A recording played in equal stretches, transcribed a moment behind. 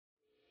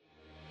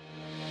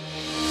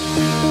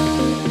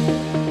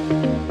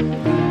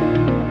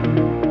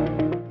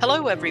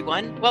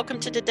everyone. Welcome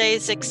to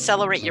today's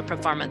Accelerate Your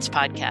Performance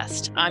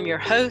podcast. I'm your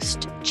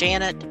host,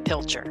 Janet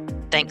Pilcher.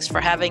 Thanks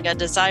for having a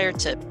desire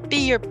to be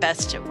your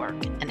best at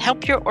work and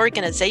help your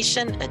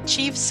organization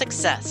achieve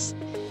success.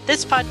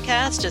 This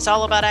podcast is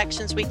all about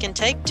actions we can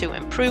take to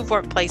improve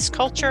workplace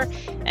culture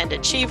and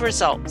achieve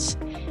results.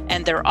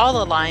 And they're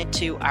all aligned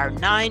to our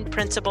 9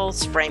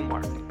 principles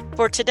framework.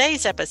 For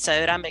today's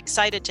episode, I'm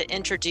excited to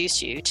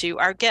introduce you to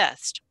our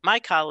guest,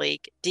 my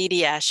colleague,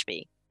 Dee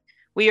Ashby.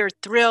 We are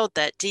thrilled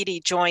that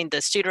Dee joined the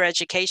Studer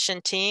Education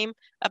team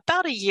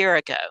about a year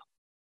ago.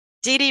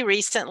 Dee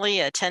recently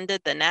attended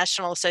the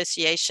National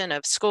Association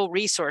of School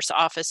Resource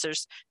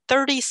Officers'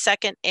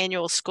 32nd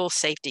Annual School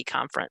Safety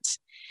Conference.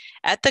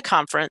 At the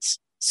conference,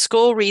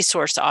 school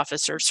resource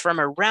officers from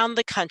around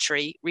the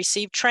country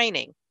received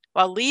training,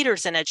 while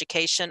leaders in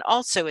education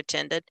also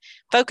attended,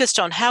 focused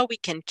on how we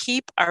can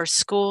keep our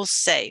schools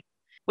safe.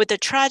 With the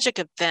tragic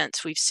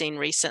events we've seen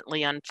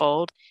recently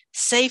unfold,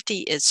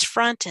 safety is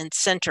front and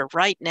center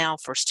right now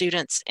for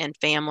students and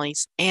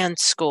families and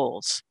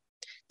schools.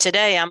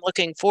 Today, I'm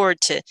looking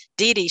forward to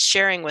Dee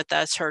sharing with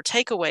us her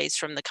takeaways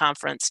from the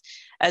conference,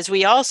 as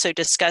we also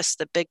discuss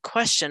the big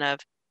question of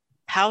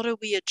how do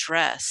we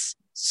address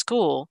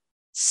school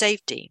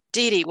safety?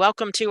 Dee,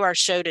 welcome to our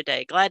show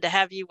today. Glad to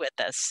have you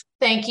with us.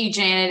 Thank you,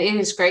 Janet. It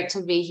is great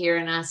to be here,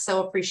 and I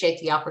so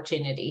appreciate the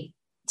opportunity.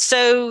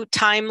 So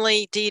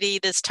timely, Dee,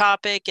 this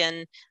topic,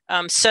 and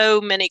so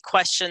many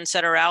questions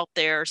that are out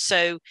there.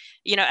 So,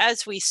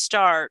 as we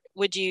start,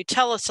 would you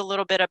tell us a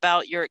little bit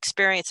about your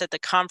experience at the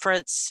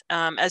conference,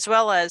 as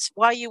well as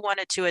why you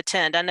wanted to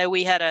attend? I know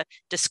we had a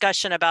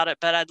discussion about it,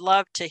 but I'd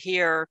love to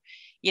hear,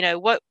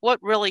 what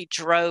really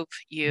drove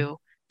you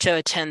to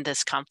attend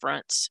this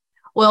conference?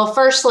 Well,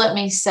 first, let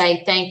me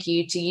say thank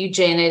you to you,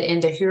 Janet,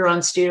 and to Huron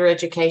Studer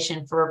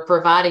Education for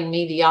providing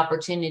me the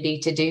opportunity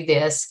to do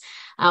this.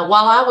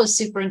 While I was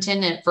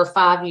superintendent for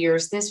 5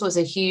 years, this was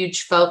a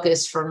huge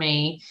focus for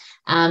me.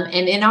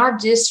 And in our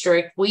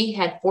district, we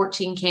had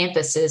 14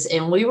 campuses,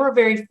 and we were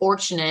very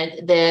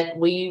fortunate that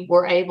we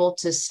were able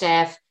to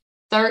staff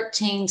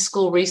 13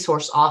 school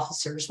resource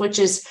officers, which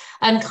is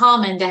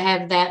uncommon to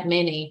have that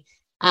many.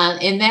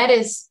 And that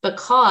is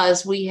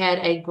because we had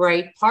a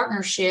great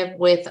partnership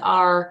with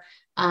our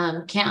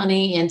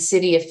county and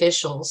city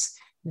officials,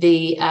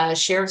 the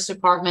sheriff's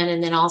department,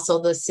 and then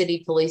also the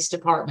city police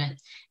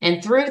department.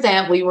 And through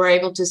that, we were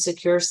able to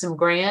secure some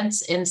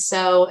grants. And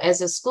so as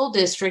a school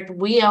district,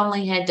 we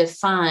only had to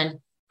fund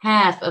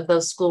half of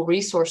those school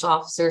resource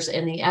officers,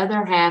 and the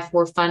other half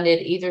were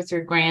funded either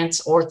through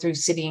grants or through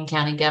city and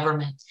county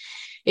government.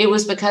 It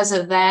was because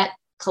of that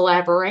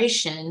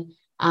collaboration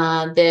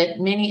that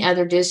many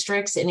other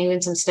districts and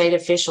even some state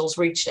officials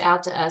reached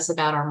out to us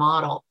about our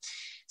model.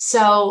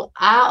 So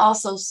I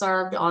also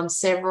served on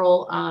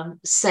several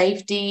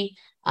safety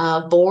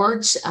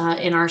boards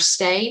in our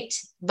state,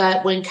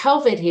 but when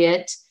COVID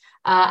hit,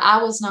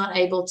 I was not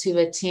able to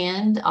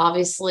attend,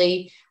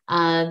 obviously,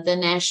 the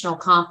national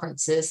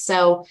conferences.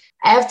 So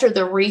after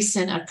the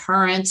recent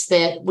occurrence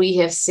that we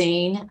have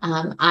seen,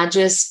 I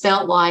just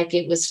felt like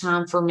it was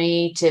time for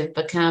me to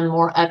become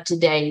more up to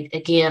date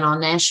again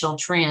on national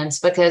trends,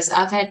 because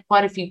I've had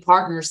quite a few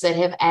partners that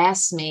have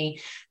asked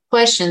me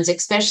questions,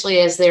 especially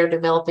as they're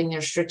developing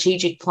their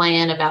strategic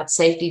plan about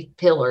safety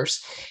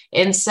pillars.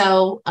 And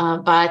so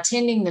by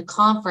attending the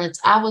conference,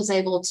 I was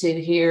able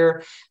to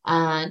hear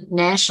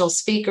national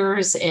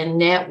speakers and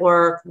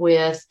network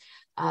with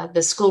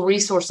the school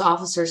resource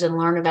officers and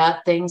learn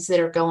about things that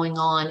are going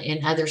on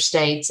in other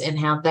states and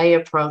how they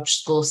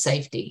approach school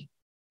safety.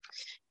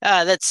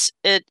 That's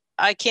it.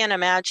 I can't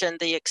imagine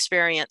the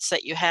experience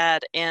that you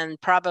had, and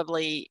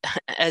probably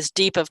as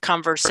deep of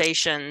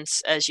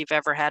conversations as you've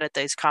ever had at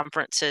those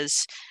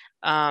conferences.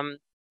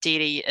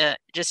 Dee,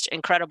 just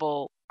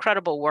incredible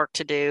work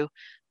to do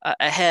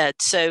ahead.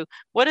 So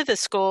what do the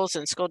schools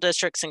and school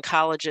districts and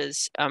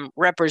colleges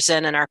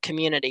represent in our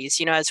communities?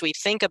 As we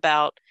think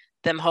about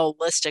them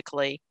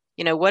holistically,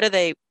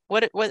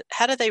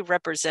 how do they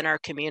represent our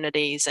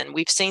communities? And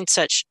we've seen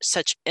such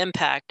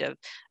impact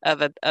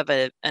of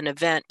an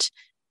event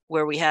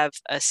where we have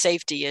a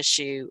safety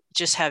issue,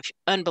 just have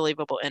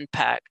unbelievable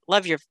impact.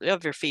 Love your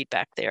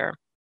feedback there.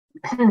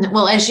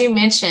 Well, as you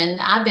mentioned,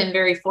 I've been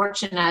very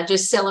fortunate. I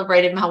just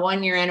celebrated my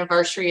 1-year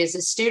anniversary as a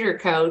Studer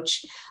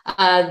coach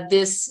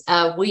this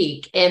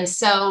week. And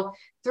so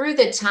through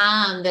the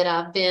time that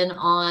I've been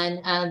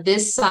on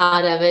this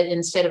side of it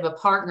instead of a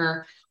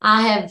partner,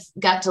 I have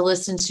got to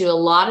listen to a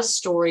lot of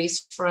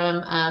stories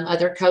from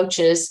other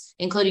coaches,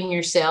 including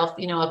yourself,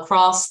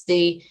 across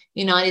the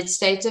United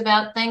States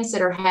about things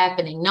that are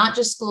happening, not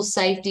just school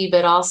safety,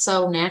 but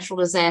also natural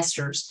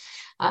disasters.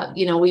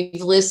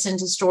 We've listened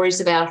to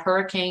stories about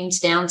hurricanes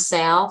down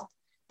south,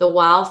 the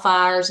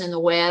wildfires in the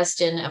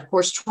west, and of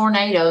course,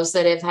 tornadoes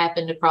that have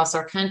happened across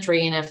our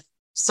country and have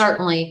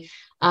certainly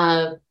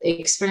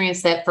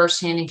experienced that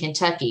firsthand in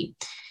Kentucky.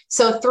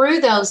 So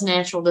through those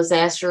natural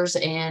disasters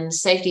and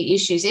safety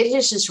issues, it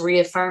has just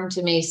reaffirmed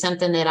to me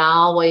something that I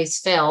always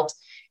felt,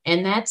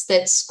 and that's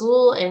that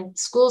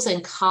schools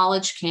and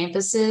college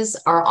campuses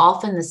are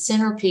often the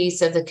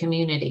centerpiece of the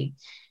community.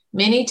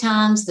 Many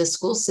times the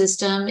school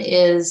system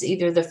is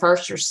either the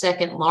first or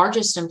second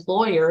largest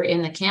employer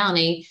in the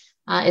county,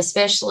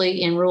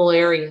 especially in rural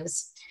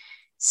areas.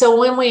 So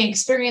when we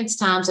experience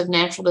times of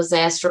natural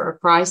disaster or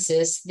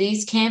crisis,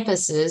 these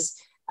campuses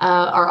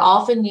are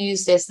often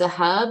used as the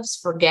hubs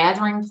for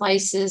gathering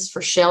places,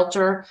 for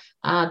shelter.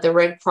 The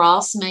Red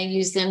Cross may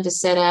use them to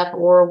set up,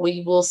 or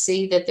we will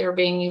see that they're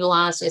being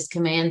utilized as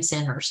command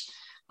centers.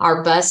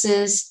 Our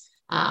buses,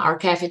 our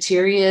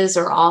cafeterias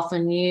are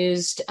often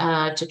used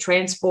to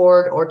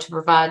transport or to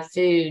provide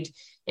food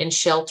and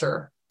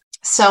shelter.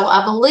 So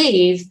I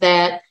believe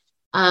that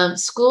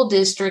school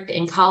district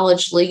and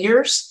college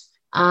leaders,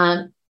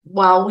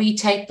 while we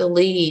take the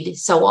lead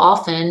so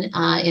often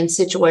in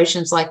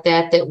situations like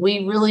that, that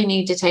we really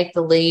need to take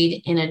the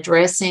lead in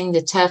addressing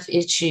the tough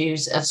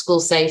issues of school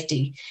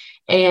safety.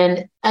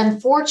 And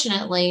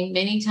unfortunately,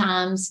 many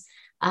times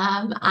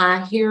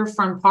I hear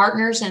from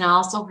partners, and I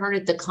also heard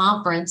at the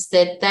conference,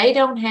 that they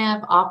don't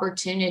have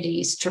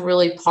opportunities to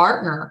really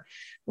partner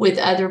with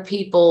other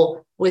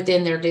people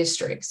within their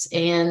districts,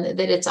 and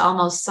that it's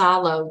almost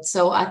siloed.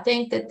 So I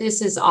think that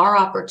this is our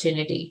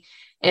opportunity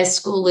as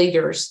school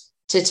leaders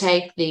to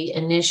take the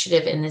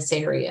initiative in this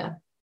area.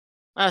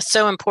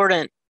 So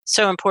important,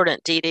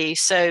 Dee Dee.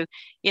 So,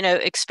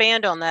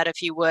 expand on that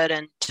if you would,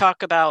 and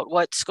talk about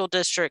what school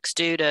districts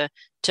do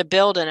to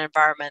build an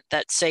environment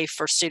that's safe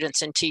for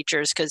students and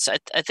teachers. Because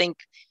I think,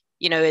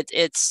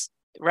 it's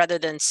rather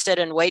than sit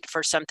and wait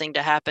for something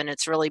to happen,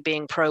 it's really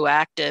being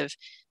proactive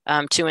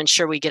to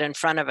ensure we get in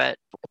front of it.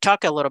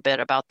 Talk a little bit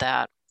about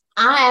that.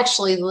 I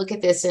actually look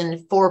at this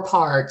in 4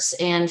 parts.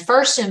 And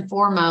first and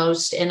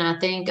foremost, and I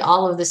think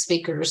all of the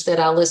speakers that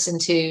I listen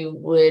to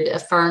would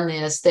affirm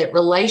this, that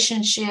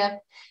relationship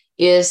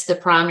is the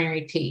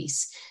primary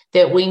piece,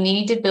 that we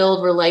need to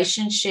build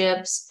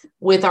relationships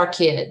with our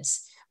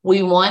kids.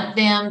 We want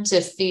them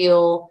to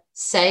feel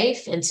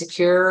safe and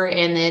secure,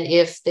 and that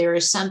if there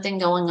is something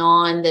going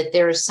on, that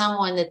there is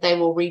someone that they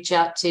will reach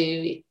out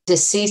to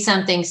see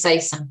something, say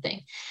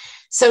something.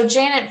 So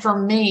Janet, for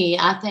me,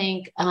 I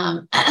think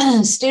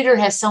Studer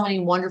has so many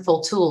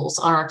wonderful tools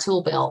on our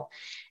tool belt.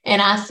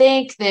 And I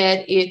think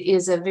that it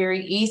is a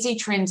very easy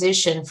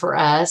transition for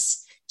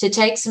us to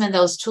take some of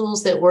those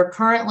tools that we're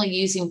currently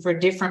using for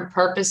different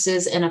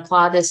purposes and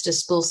apply this to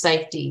school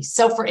safety.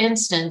 So for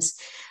instance,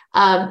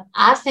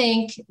 I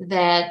think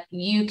that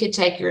you could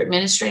take your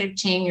administrative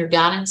team, your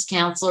guidance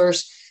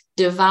counselors,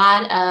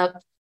 divide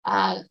up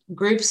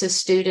groups of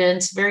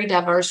students, very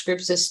diverse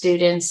groups of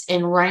students,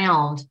 and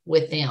round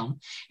with them.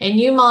 And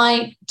you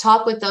might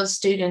talk with those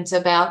students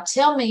about,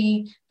 tell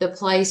me the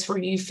place where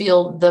you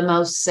feel the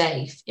most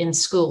safe in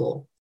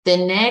school.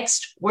 Then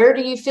next, where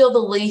do you feel the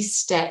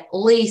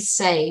least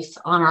safe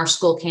on our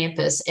school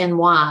campus, and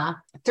why?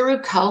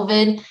 Through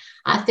COVID,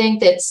 I think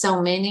that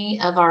so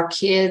many of our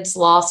kids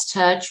lost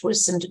touch with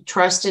some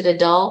trusted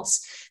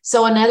adults.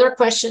 So another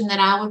question that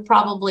I would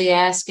probably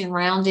ask in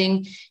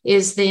rounding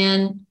is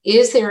then,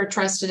 is there a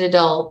trusted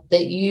adult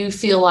that you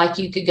feel like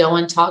you could go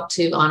and talk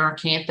to on our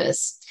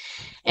campus?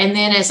 And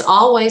then, as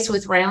always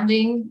with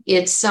rounding,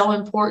 it's so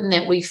important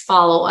that we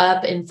follow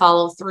up and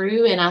follow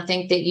through. And I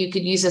think that you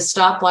could use a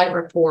stoplight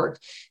report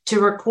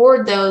to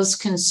record those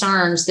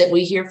concerns that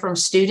we hear from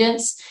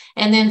students,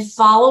 and then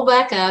follow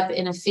back up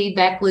in a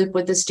feedback loop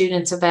with the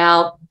students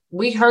about,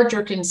 we heard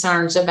your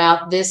concerns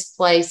about this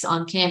place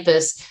on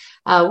campus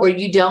where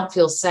you don't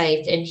feel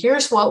safe, and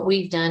here's what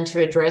we've done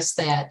to address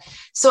that.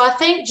 So I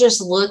think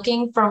just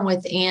looking from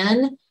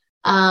within,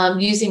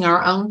 using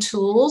our own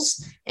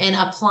tools and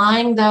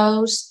applying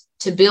those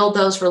to build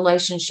those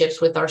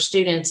relationships with our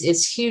students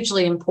is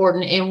hugely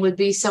important and would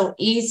be so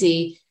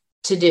easy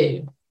to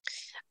do.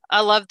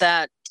 I love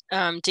that,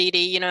 Dee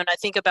Dee. And I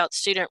think about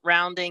student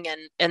rounding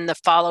and the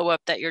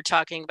follow-up that you're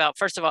talking about.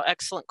 First of all,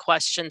 excellent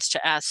questions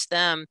to ask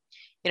them.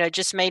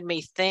 Just made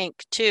me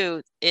think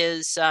too,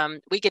 is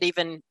we could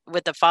even,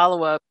 with the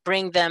follow-up,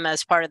 bring them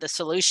as part of the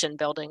solution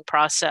building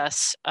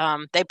process.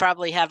 They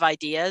probably have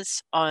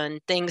ideas on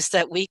things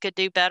that we could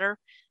do better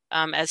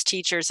as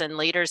teachers and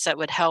leaders that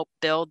would help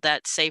build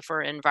that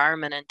safer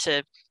environment. And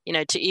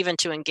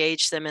to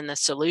engage them in the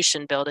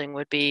solution building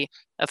would be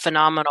a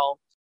phenomenal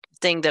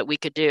thing that we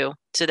could do,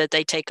 so that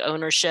they take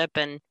ownership,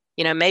 and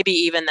maybe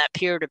even that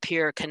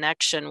peer-to-peer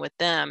connection with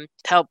them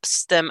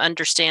helps them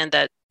understand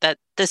that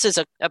this is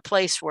a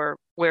place where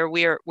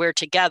we're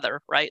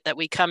together, right? That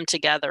we come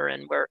together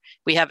and where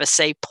we have a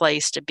safe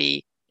place to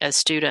be as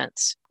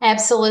students.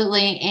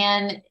 Absolutely.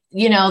 And,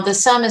 the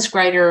sum is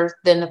greater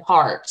than the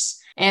parts.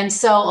 And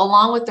so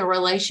along with the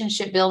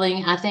relationship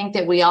building, I think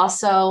that we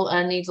also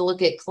need to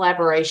look at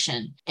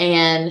collaboration.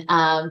 And,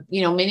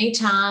 many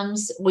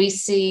times we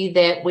see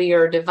that we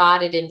are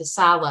divided into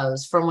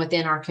silos from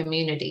within our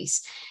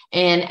communities.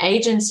 And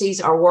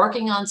agencies are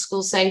working on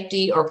school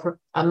safety or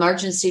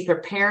emergency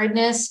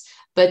preparedness,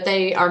 but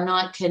they are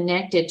not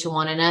connected to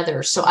one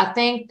another. So I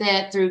think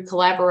that through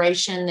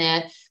collaboration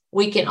that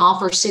we can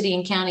offer city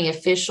and county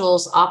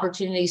officials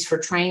opportunities for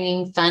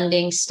training,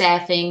 funding,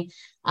 staffing,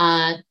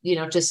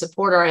 to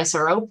support our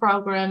SRO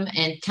program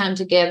and come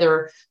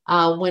together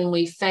when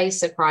we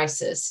face a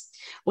crisis.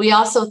 We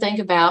also think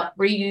about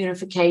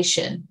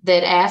reunification,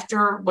 that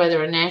after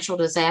whether a natural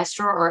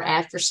disaster or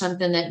after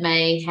something that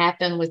may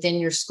happen within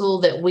your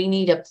school, that we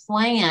need a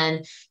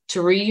plan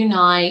to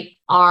reunite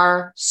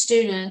our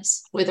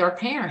students with our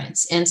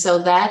parents. And so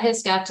that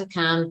has got to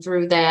come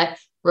through that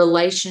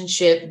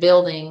relationship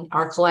building,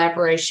 our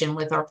collaboration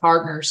with our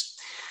partners.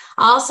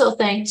 I also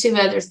think two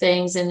other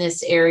things in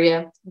this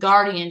area: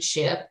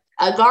 guardianship.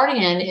 A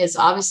guardian is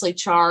obviously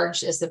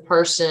charged as the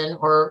person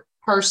or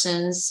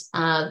persons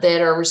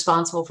that are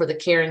responsible for the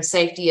care and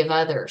safety of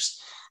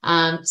others.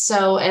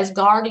 So as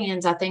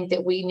guardians, I think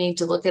that we need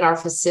to look at our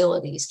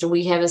facilities. Do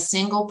we have a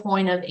single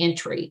point of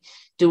entry?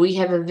 Do we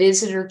have a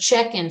visitor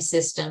check-in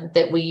system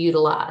that we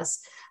utilize?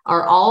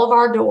 Are all of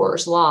our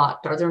doors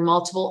locked? Are there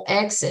multiple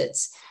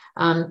exits?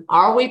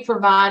 Are we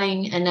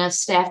providing enough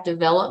staff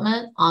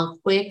development on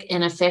quick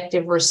and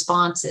effective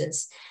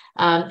responses?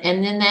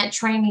 And then that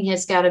training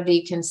has got to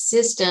be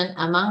consistent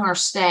among our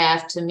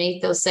staff to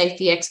meet those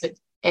safety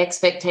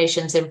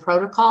expectations and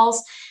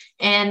protocols.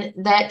 And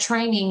that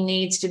training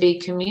needs to be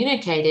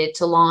communicated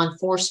to law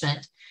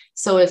enforcement.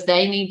 So if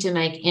they need to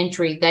make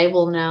entry, they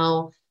will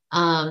know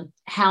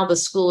how the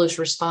school is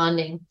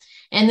responding.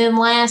 And then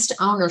last,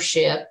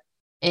 ownership.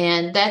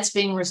 And that's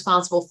being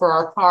responsible for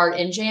our part.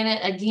 And Janet,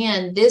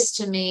 again, this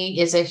to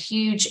me is a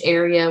huge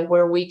area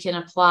where we can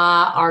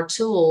apply our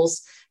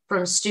tools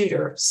from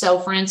Studer. So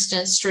for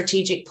instance,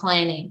 strategic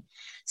planning.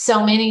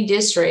 So many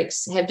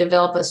districts have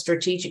developed a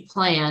strategic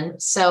plan.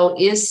 So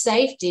is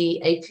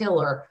safety a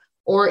pillar,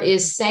 or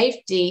is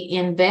safety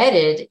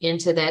embedded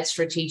into that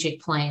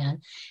strategic plan?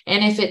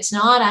 And if it's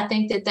not, I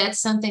think that that's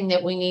something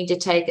that we need to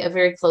take a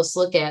very close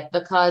look at,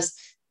 because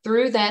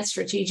through that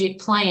strategic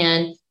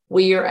plan,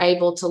 we are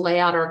able to lay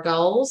out our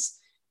goals,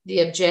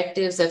 the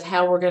objectives of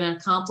how we're going to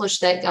accomplish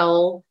that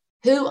goal,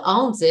 who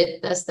owns it,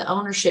 that's the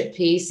ownership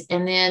piece,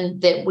 and then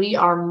that we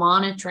are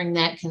monitoring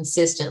that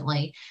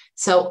consistently.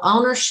 So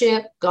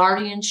ownership,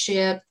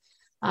 guardianship,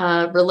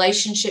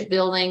 relationship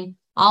building,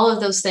 all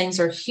of those things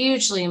are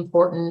hugely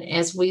important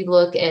as we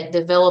look at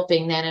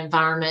developing that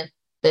environment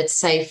that's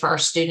safe for our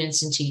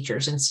students and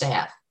teachers and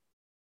staff.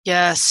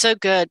 Yeah, so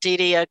good, Dee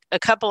Dee. A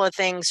couple of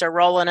things are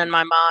rolling in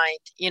my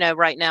mind,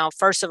 right now.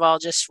 First of all,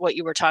 just what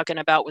you were talking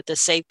about with the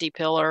safety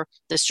pillar,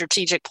 the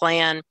strategic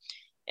plan,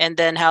 and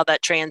then how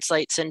that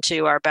translates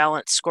into our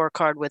balanced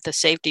scorecard with the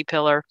safety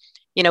pillar.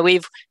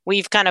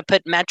 We've kind of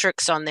put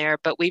metrics on there,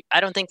 but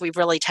I don't think we've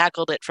really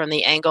tackled it from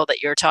the angle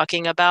that you're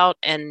talking about.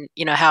 And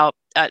how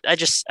I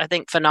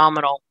think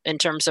phenomenal in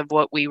terms of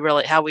how we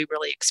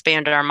really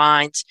expanded our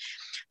minds.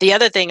 The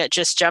other thing that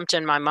just jumped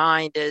in my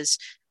mind is,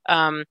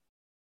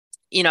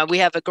 we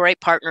have a great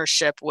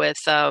partnership with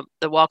the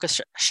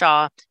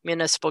Waukesha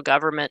municipal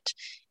government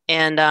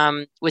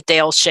and with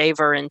Dale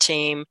Shaver and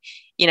team.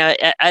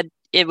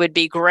 It would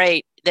be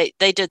great.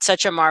 They did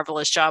such a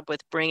marvelous job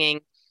with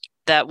bringing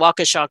that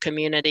Waukesha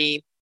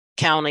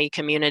county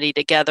community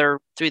together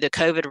through the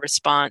COVID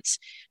response.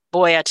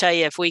 Boy, I tell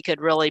you, if we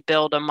could really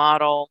build a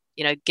model,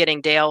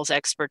 getting Dale's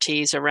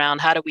expertise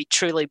around how do we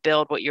truly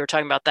build what you were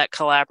talking about, that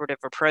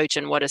collaborative approach,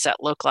 and what does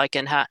that look like,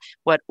 and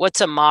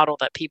what's a model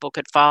that people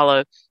could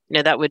follow,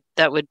 that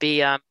would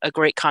be a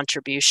great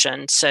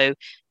contribution. So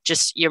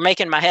just, you're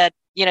making my head,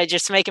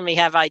 just making me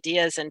have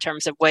ideas in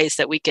terms of ways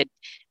that we could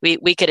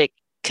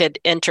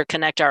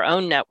interconnect our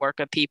own network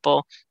of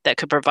people that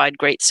could provide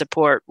great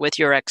support with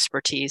your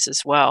expertise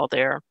as well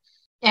there.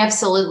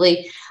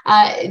 Absolutely.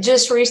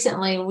 Just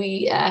recently,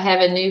 we have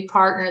a new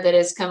partner that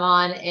has come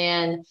on,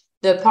 and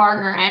the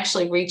partner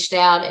actually reached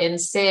out and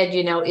said,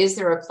 is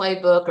there a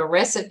playbook, a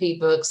recipe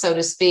book, so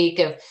to speak,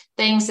 of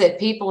things that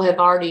people have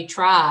already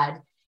tried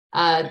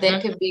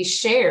that could be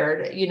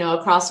shared,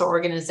 across the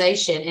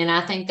organization. And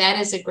I think that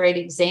is a great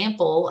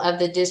example of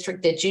the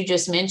district that you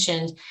just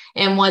mentioned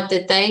and what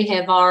that they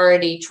have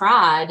already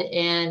tried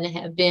and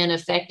have been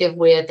effective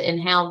with,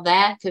 and how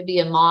that could be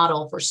a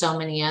model for so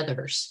many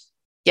others.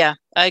 Yeah,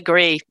 I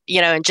agree.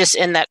 And just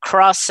in that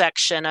cross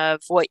section of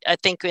what I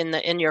think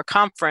in your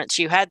conference,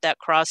 you had that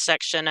cross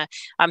section.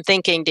 I'm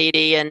thinking, Dee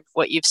Dee, and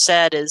what you've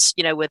said is,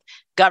 with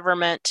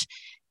government,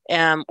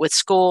 with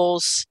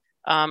schools,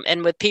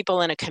 and with people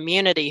in a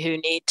community who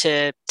need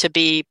to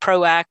be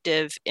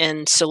proactive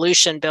in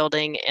solution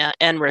building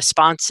and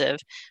responsive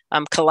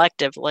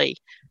collectively.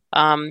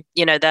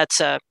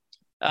 That's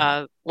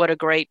what a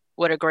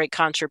great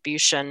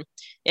contribution.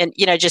 And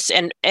just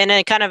and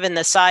kind of in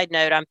the side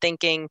note, I'm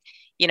thinking,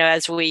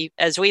 as we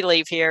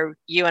leave here,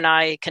 you and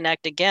I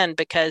connect again,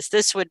 because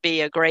this would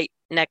be a great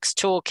next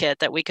toolkit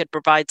that we could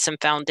provide some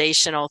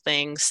foundational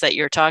things that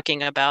you're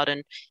talking about,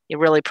 and you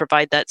really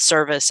provide that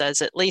service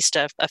as at least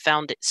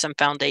some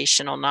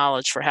foundational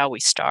knowledge for how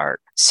we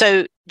start.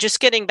 So just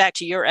getting back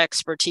to your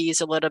expertise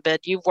a little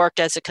bit, you've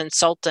worked as a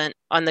consultant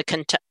on the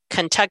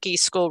Kentucky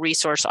School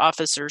Resource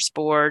Officers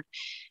Board,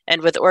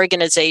 and with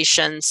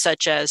organizations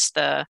such as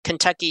the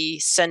Kentucky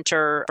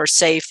Center for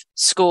Safe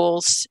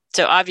Schools.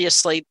 So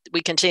obviously,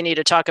 we continue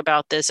to talk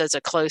about this as a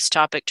close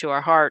topic to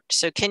our heart.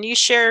 So can you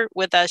share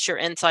with us your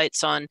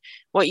insights on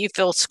what you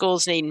feel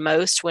schools need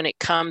most when it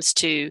comes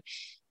to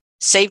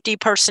safety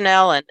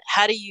personnel, and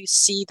how do you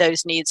see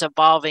those needs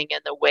evolving in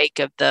the wake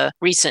of the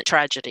recent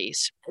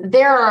tragedies?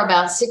 There are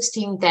about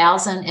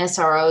 16,000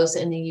 SROs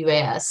in the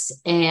U.S.,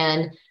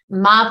 and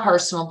my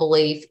personal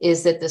belief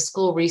is that the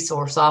school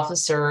resource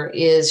officer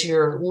is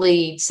your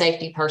lead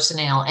safety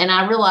personnel. And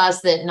I realize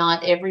that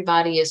not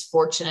everybody is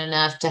fortunate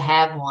enough to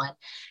have one,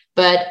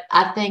 but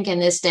I think in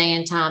this day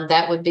and time,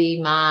 that would be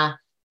my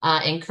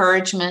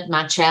encouragement,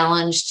 my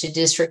challenge to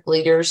district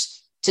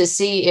leaders, to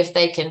see if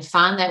they can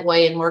find that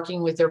way in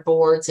working with their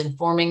boards and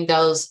forming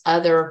those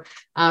other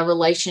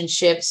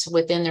relationships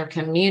within their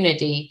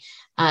community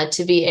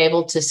to be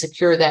able to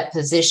secure that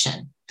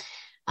position.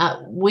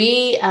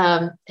 We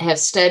have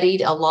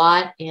studied a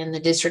lot in the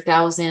district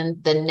I was in,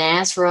 the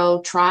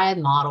NASRO triad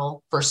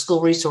model for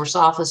school resource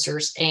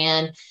officers.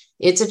 And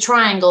it's a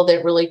triangle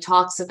that really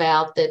talks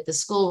about that the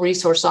school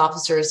resource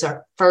officers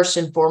are first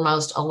and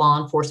foremost a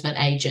law enforcement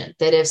agent,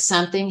 that if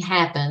something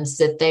happens,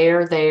 that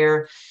they're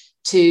there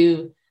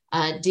to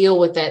deal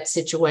with that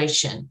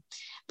situation.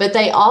 But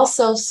they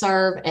also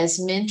serve as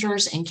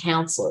mentors and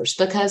counselors,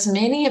 because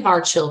many of our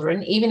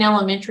children, even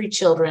elementary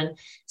children,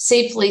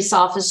 see police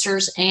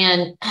officers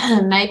and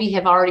maybe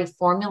have already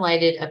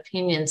formulated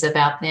opinions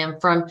about them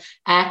from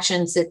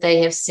actions that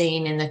they have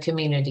seen in the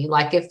community,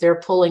 like if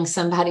they're pulling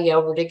somebody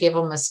over to give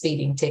them a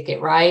speeding ticket,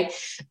 right?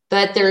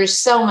 But there is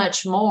so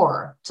much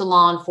more to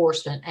law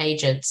enforcement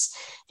agents.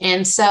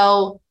 And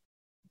so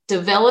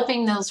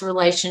developing those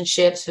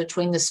relationships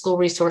between the school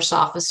resource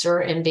officer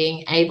and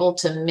being able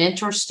to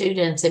mentor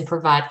students and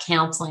provide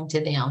counseling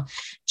to them.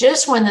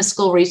 Just when the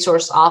school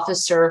resource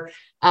officer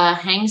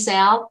hangs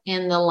out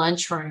in the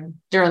lunchroom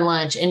during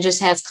lunch and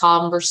just has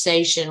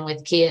conversation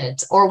with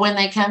kids, or when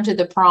they come to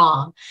the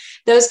prom,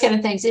 those kind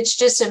of things. It's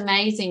just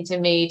amazing to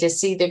me to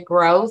see the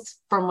growth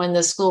from when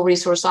the school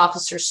resource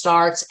officer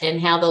starts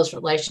and how those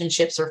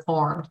relationships are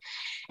formed.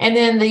 And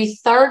then the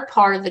third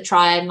part of the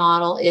triad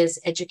model is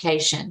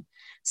education.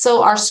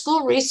 So our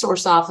school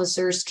resource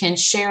officers can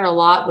share a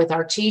lot with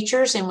our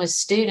teachers and with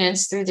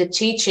students through the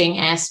teaching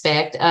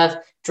aspect of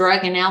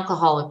drug and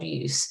alcohol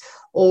abuse,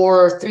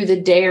 or through the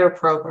DARE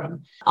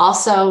program.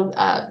 Also,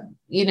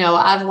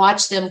 I've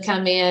watched them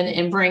come in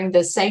and bring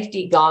the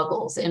safety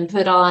goggles and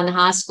put on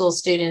high school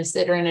students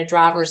that are in a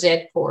driver's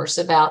ed course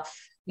about,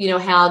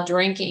 how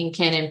drinking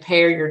can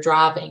impair your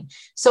driving.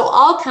 So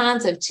all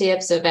kinds of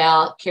tips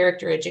about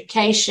character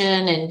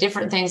education and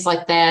different things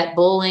like that,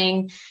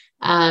 bullying,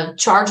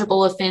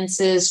 chargeable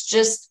offenses,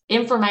 just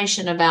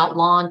information about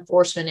law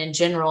enforcement in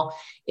general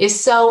is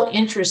so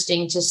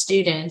interesting to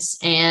students.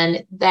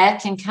 And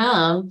that can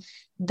come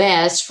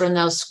best from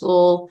those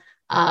school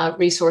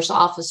resource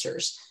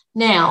officers.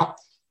 Now,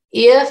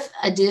 if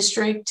a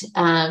district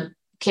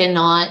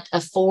cannot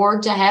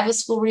afford to have a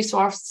school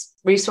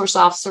resource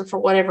officer for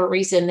whatever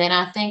reason, then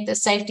I think the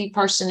safety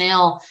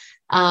personnel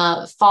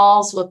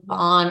falls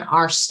upon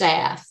our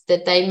staff,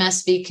 that they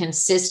must be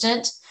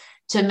consistent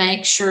to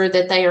make sure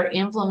that they are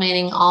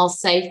implementing all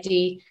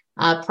safety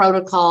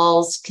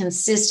protocols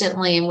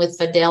consistently and with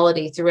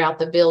fidelity throughout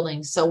the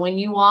building. So when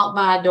you walk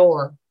by a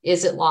door,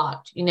 is it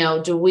locked?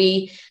 Do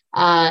we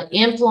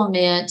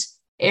implement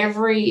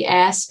every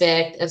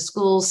aspect of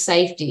school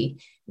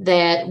safety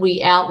that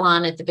we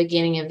outline at the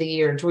beginning of the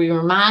year? Do we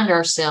remind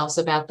ourselves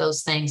about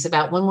those things,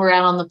 about when we're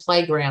out on the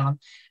playground,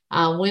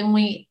 when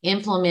we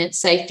implement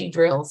safety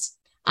drills?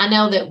 I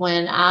know that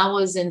when I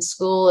was in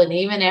school, and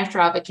even after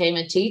I became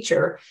a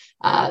teacher,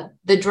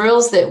 the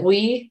drills that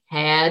we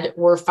had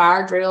were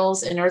fire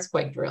drills and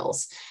earthquake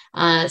drills.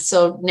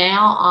 So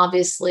now,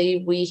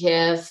 obviously, we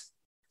have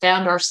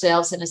found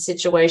ourselves in a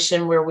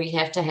situation where we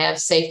have to have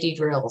safety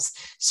drills.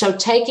 So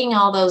taking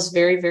all those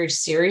very, very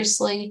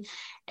seriously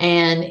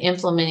and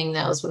implementing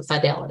those with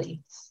fidelity.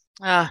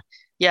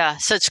 Yeah,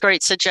 such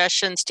great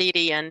suggestions, Dee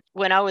Dee. And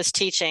when I was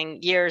teaching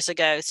years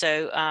ago,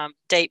 so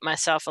date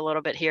myself a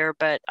little bit here,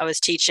 but I was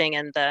teaching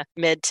in the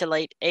mid to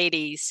late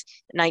 80s,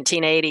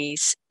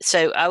 1980s.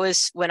 So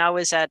when I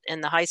was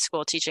in the high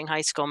school teaching high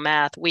school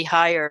math, we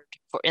hired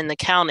in the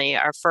county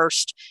our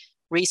first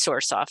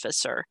resource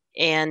officer.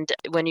 And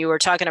when you were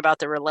talking about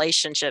the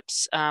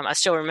relationships, I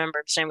still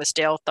remember his name was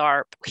Dale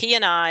Tharp. He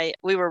and I,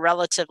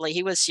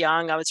 he was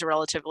young, I was a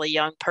relatively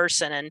young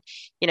person,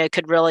 and,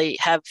 could really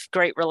have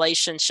great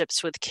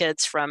relationships with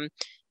kids from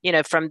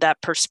that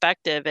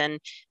perspective. And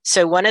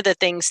so one of the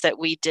things that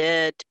we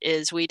did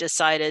is we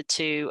decided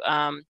to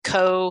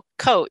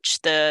co-coach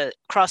the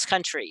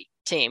cross-country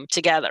team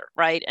together,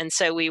 right? And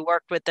so we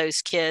worked with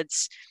those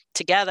kids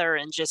together,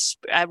 and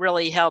I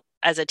really helped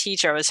as a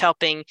teacher. I was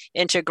helping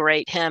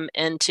integrate him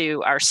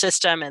into our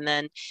system and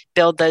then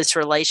build those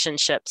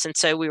relationships. And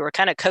so we were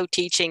kind of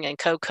co-teaching and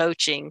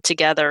co-coaching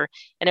together.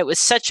 And it was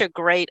such a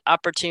great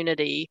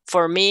opportunity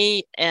for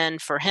me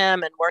and for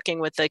him, and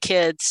working with the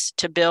kids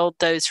to build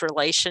those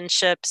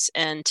relationships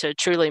and to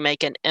truly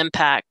make an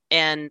impact.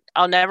 And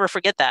I'll never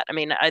forget that. I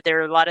mean, there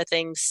are a lot of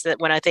things that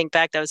when I think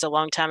back, that was a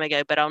long time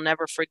ago, but I'll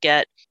never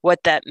forget what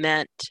that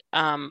meant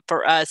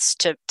for us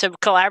to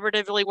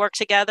collaboratively work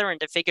together and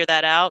to figure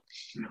that out.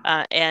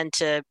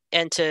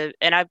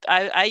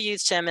 I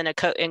used him in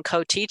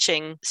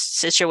co-teaching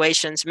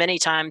situations many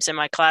times in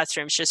my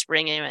classrooms, just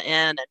bringing him in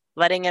and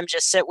letting him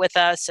just sit with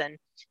us and,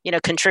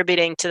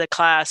 contributing to the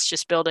class,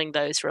 just building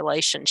those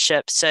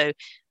relationships. So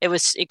it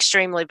was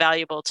extremely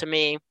valuable to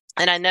me.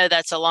 And I know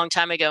that's a long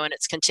time ago and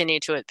it's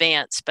continued to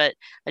advance, but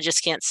I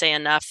just can't say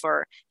enough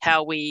for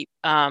how we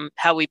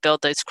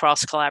build those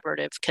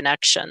cross-collaborative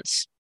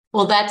connections.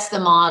 Well, that's the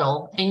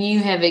model. And you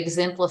have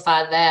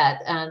exemplified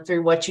that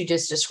through what you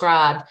just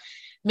described.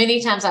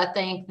 Many times I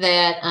think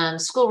that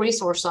school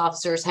resource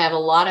officers have a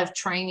lot of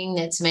training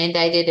that's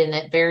mandated and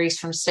that varies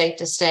from state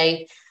to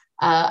state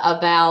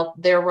about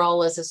their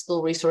role as a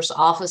school resource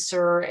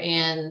officer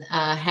and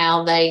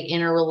how they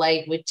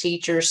interrelate with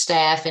teachers,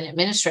 staff, and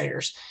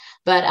administrators.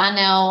 But I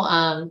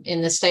know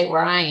in the state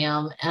where I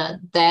am,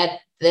 that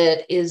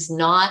is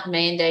not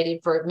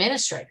mandated for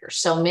administrators.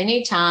 So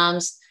many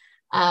times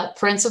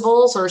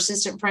principals or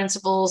assistant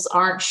principals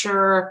aren't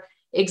sure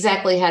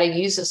exactly how to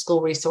use a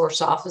school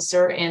resource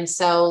officer. And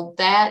so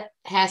that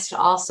has to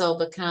also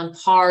become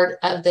part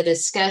of the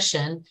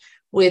discussion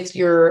with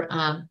your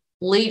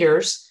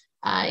leaders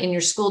in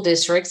your school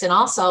districts and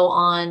also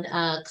on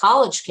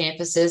college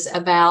campuses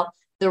about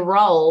the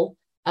role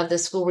of the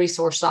school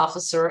resource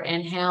officer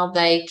and how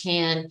they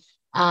can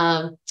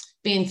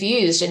be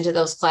infused into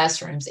those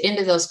classrooms,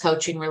 into those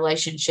coaching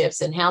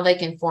relationships, and how they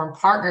can form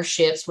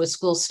partnerships with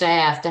school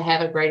staff to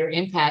have a greater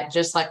impact,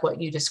 just like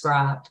what you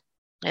described.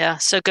 Yeah,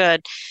 so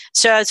good.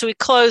 So as we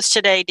close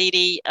today, Dee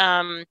Dee,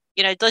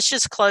 let's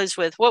just close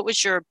with what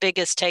was your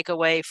biggest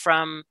takeaway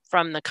from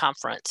the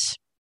conference?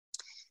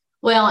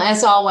 Well,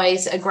 as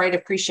always, a great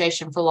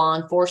appreciation for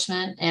law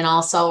enforcement and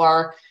also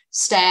our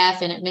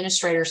staff and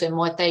administrators and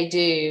what they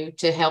do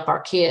to help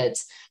our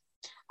kids.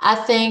 I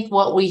think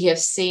what we have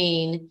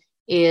seen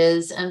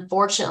is,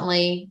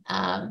 unfortunately,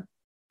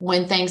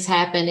 when things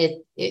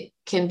happen, it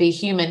can be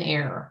human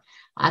error.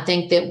 I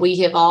think that we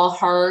have all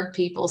heard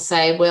people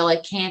say, well,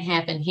 it can't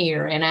happen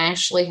here. And I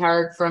actually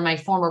heard from a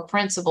former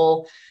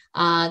principal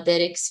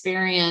that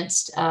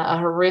experienced a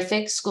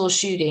horrific school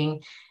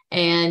shooting.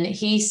 And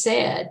he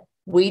said,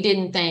 we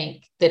didn't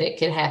think that it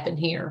could happen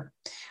here.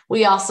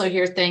 We also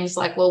hear things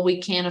like, well,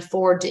 we can't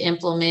afford to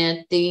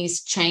implement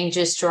these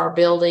changes to our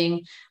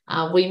building.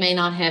 We may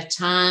not have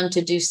time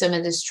to do some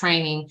of this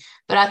training.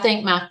 But I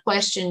think my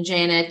question,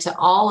 Janet, to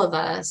all of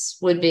us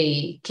would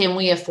be, can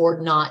we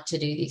afford not to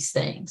do these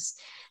things?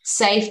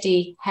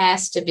 Safety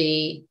has to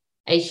be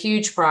a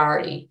huge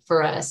priority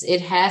for us.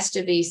 It has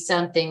to be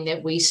something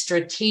that we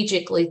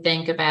strategically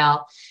think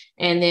about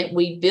and that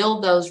we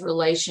build those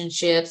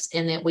relationships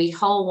and that we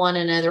hold one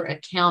another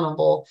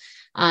accountable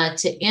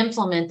to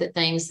implement the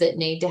things that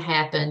need to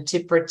happen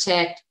to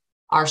protect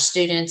our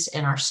students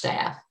and our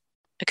staff.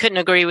 I couldn't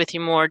agree with you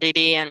more, Dee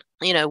Dee. And,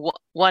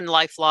 one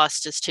life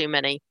lost is too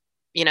many.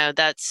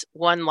 That's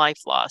one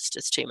life lost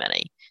is too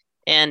many.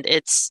 And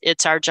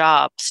it's our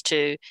jobs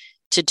to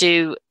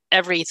do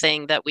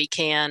everything that we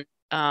can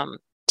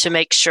to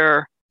make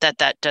sure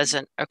that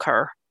doesn't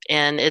occur.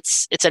 And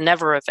it's a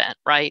never event,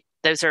 right?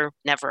 Those are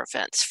never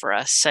events for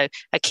us. So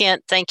I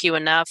can't thank you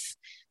enough.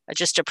 I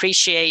just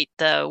appreciate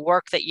the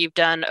work that you've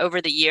done over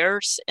the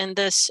years in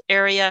this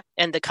area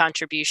and the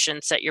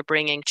contributions that you're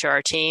bringing to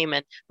our team,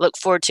 and look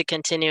forward to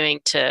continuing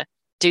to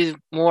do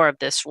more of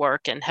this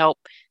work and help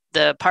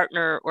the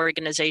partner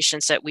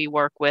organizations that we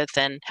work with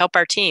and help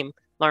our team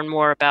learn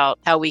more about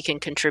how we can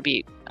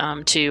contribute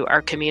to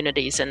our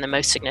communities in the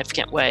most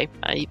significant way.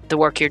 The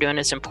work you're doing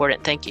is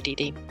important. Thank you, Dee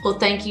Dee. Well,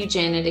 thank you,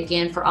 Janet,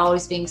 again, for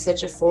always being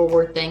such a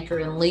forward thinker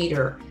and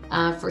leader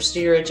for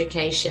Studer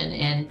Education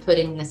and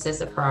putting this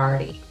as a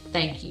priority.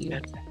 Thank you.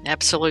 Good.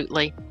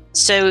 Absolutely.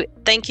 So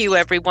thank you,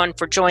 everyone,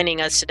 for joining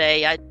us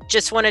today. I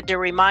just wanted to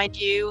remind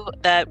you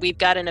that we've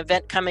got an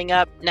event coming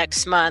up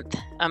next month.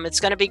 It's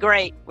going to be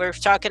great. We're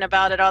talking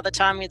about it all the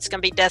time. It's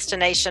going to be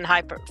Destination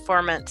High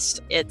Performance.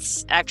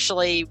 It's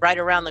actually right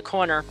around the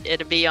corner.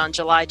 It'll be on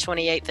July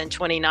 28th and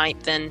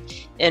 29th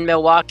in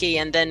Milwaukee.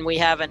 And then we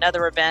have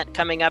another event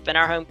coming up in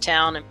our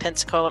hometown in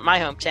Pensacola, my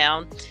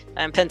hometown,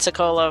 in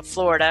Pensacola,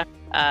 Florida.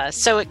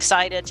 So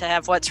excited to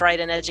have What's Right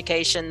in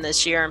Education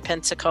this year in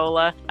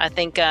Pensacola. I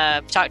think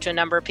I've talked to a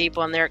number of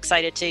people and they're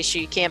excited too. So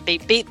you can't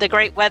beat the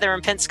great weather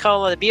in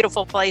Pensacola, the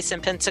beautiful place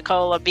in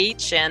Pensacola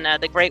Beach, and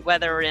the great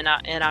weather in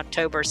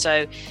October.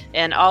 So,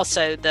 and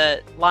also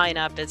the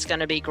lineup is going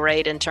to be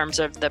great in terms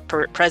of the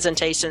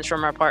presentations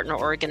from our partner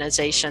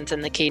organizations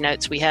and the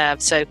keynotes we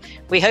have. So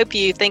we hope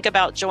you think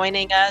about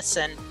joining us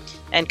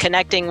and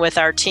connecting with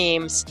our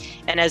teams.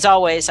 And as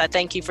always, I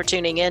thank you for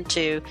tuning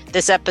into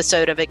this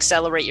episode of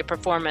Accelerate Your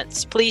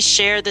Performance. Please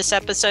share this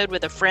episode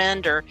with a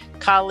friend or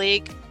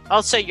colleague.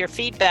 Also, your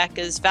feedback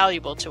is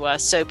valuable to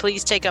us. So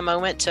please take a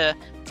moment to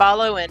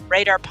follow and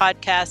rate our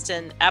podcast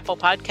in Apple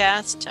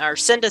Podcast, or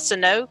send us a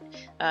note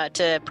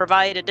to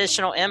provide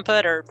additional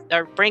input or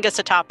bring us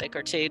a topic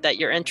or two that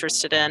you're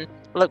interested in.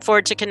 I look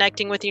forward to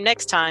connecting with you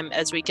next time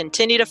as we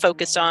continue to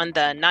focus on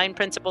the 9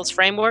 Principles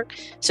framework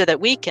so that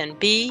we can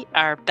be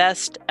our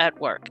best at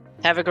work.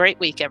 Have a great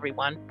week,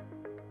 everyone.